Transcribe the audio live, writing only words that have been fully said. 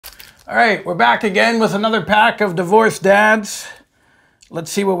All right, we're back again with another pack of Divorced Dads. Let's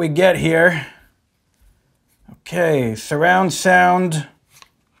see what we get here. Okay, surround sound,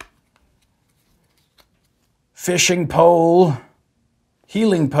 fishing pole,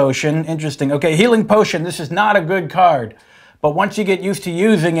 healing potion. Interesting. Okay, healing potion. This is not a good card, but once you get used to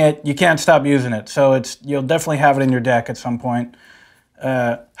using it, you can't stop using it. So you'll definitely have it in your deck at some point.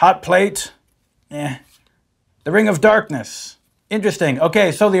 Hot plate. The Ring of Darkness. Interesting.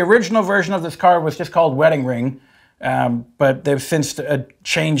 Okay, so the original version of this card was just called Wedding Ring, but they've since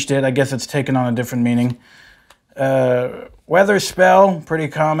changed it. I guess it's taken on a different meaning. Weather Spell, pretty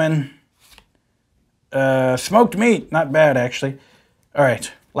common. Smoked Meat, not bad actually. All right,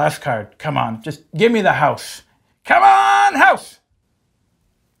 last card. Come on, just give me the house. Come on, house!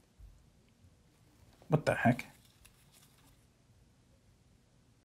 What the heck?